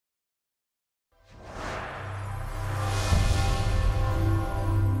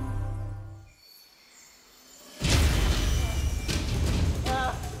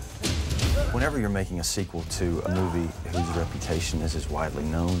Whenever you're making a sequel to a movie whose reputation is as widely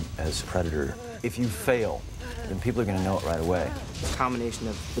known as Predator, if you fail, then people are going to know it right away. It's a combination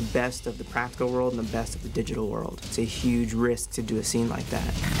of the best of the practical world and the best of the digital world. It's a huge risk to do a scene like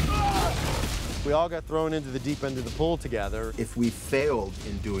that. We all got thrown into the deep end of the pool together. If we failed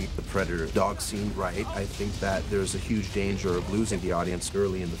in doing the Predator dog scene right, I think that there's a huge danger of losing the audience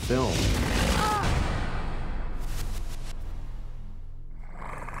early in the film.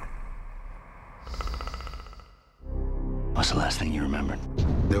 What's the last thing you remembered?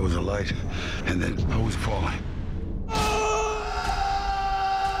 There was a light, and then I was falling.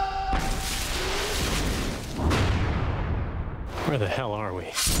 Where the hell are we?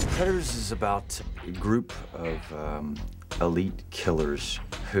 Predators is about a group of elite killers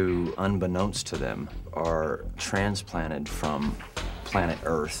who, unbeknownst to them, are transplanted from planet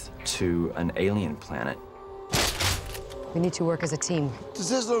Earth to an alien planet. We need to work as a team. Does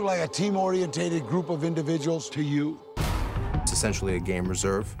this look like a team-orientated group of individuals to you? It's essentially a game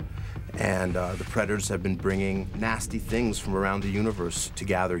reserve, and the Predators have been bringing nasty things from around the universe to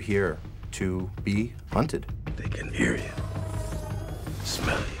gather here to be hunted. They can hear you,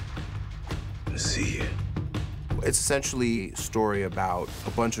 smell you, and see you. It's essentially a story about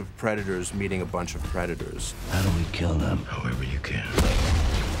a bunch of predators meeting a bunch of predators. How do we kill them? However you can.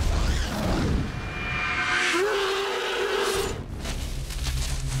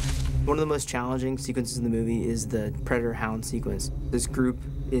 One of the most challenging sequences in the movie is the Predator-Hound sequence. This group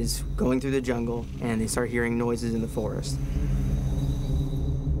is going through the jungle, and they start hearing noises in the forest.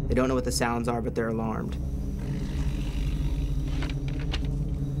 They don't know what the sounds are, but they're alarmed.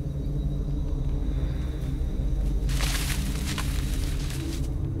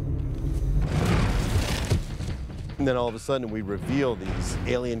 And then all of a sudden we reveal these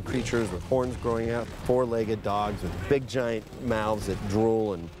alien creatures with horns growing out, four-legged dogs with big giant mouths that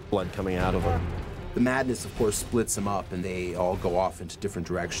drool and blood coming out of them. The madness, of course, splits them up, and they all go off into different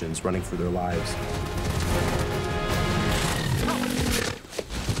directions, running for their lives.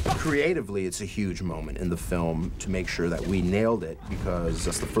 Creatively, it's a huge moment in the film to make sure that we nailed it, because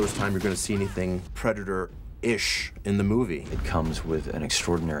that's the first time you're going to see anything Predator-ish in the movie. It comes with an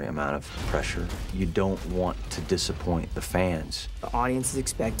extraordinary amount of pressure. You don't want to disappoint the fans. The audience is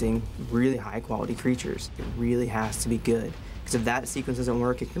expecting really high-quality creatures. It really has to be good, because if that sequence doesn't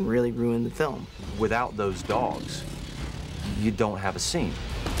work, it can really ruin the film. Without those dogs, you don't have a scene.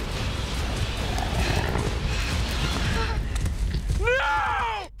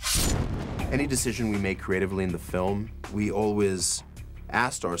 Any decision we make creatively in the film, we always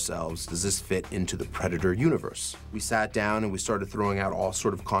asked ourselves, does this fit into the Predator universe? We sat down and we started throwing out all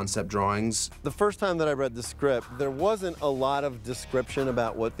sort of concept drawings. The first time that I read the script, there wasn't a lot of description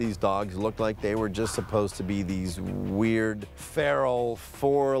about what these dogs looked like. They were just supposed to be these weird, feral,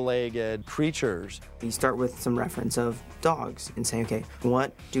 four-legged creatures. You start with some reference of dogs and say, okay,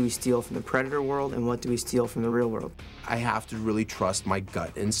 what do we steal from the Predator world and what do we steal from the real world? I have to really trust my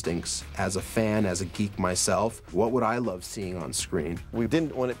gut instincts. As a fan, as a geek myself, what would I love seeing on screen? We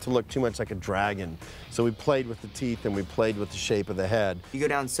didn't want it to look too much like a dragon, so we played with the teeth and we played with the shape of the head. You go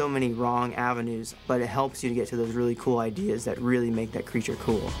down so many wrong avenues, but it helps you to get to those really cool ideas that really make that creature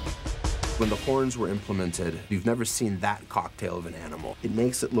cool. When the horns were implemented, you've never seen that cocktail of an animal. It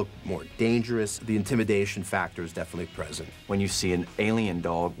makes it look more dangerous. The intimidation factor is definitely present. When you see an alien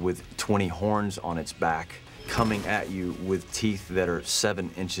dog with 20 horns on its back coming at you with teeth that are 7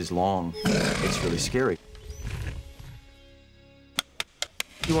 inches long, it's really scary.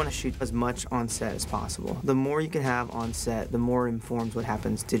 You want to shoot as much on set as possible. The more you can have on set, the more it informs what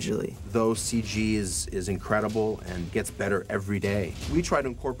happens digitally. Though CG is incredible and gets better every day, we try to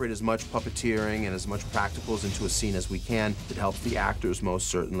incorporate as much puppeteering and as much practicals into a scene as we can. It helps the actors, most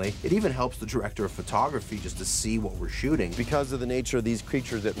certainly. It even helps the director of photography just to see what we're shooting. Because of the nature of these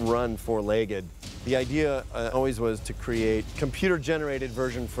creatures that run four-legged, the idea always was to create computer-generated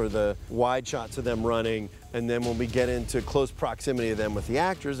version for the wide shots of them running, and then when we get into close proximity of them with the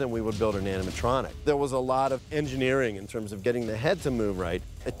actors, then we would build an animatronic. There was a lot of engineering in terms of getting the head to move right.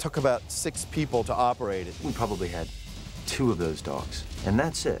 It took about 6 people to operate it. We probably had 2 of those dogs, and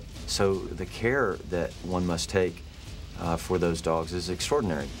that's it. So the care that one must take for those dogs is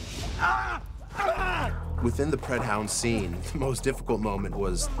extraordinary. Within the Pred-Hound scene, the most difficult moment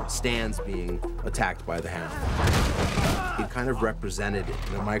was Stan's being attacked by the hound. It kind of represented,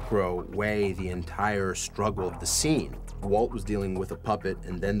 in a micro way, the entire struggle of the scene. Walt was dealing with a puppet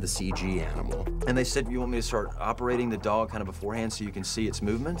and then the CG animal. And they said, you want me to start operating the dog kind of beforehand so you can see its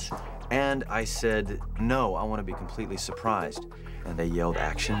movements? And I said, no, I want to be completely surprised. And they yelled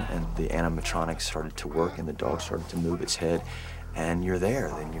action, and the animatronics started to work, and the dog started to move its head. and you're there,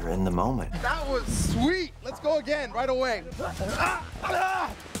 then you're in the moment. That was sweet. Let's go again right away.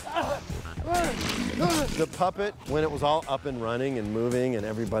 The puppet, when it was all up and running and moving and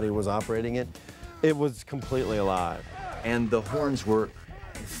everybody was operating it, it was completely alive. And the horns were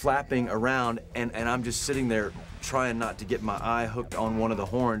flapping around, and I'm just sitting there trying not to get my eye hooked on one of the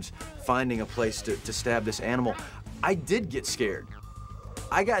horns, finding a place to stab this animal. I did get scared.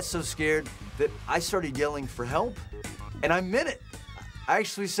 I got so scared that I started yelling for help, and I meant it. I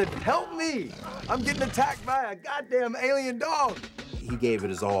actually said, "Help me! I'm getting attacked by a goddamn alien dog." He gave it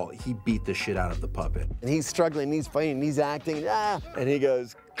his all. He beat the shit out of the puppet. And he's struggling, he's fighting, he's acting, and he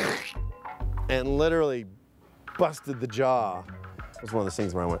goes, and literally busted the jaw. It was one of those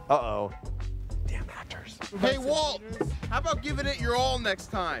things where I went, uh-oh. Damn actors. Hey, Walt, how about giving it your all next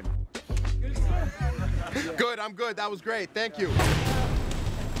time? Good, I'm good. That was great. Thank you.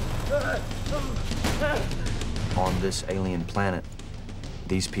 On this alien planet,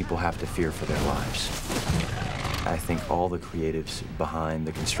 these people have to fear for their lives. I think all the creatives behind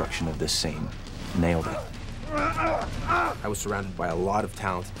the construction of this scene nailed it. I was surrounded by a lot of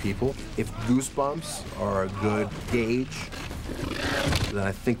talented people. If Goosebumps are a good gauge, then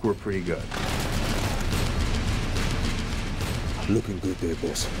I think we're pretty good. Looking good there,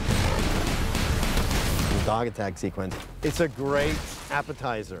 boss. The dog attack sequence, it's a great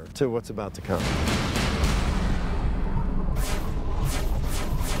appetizer to what's about to come.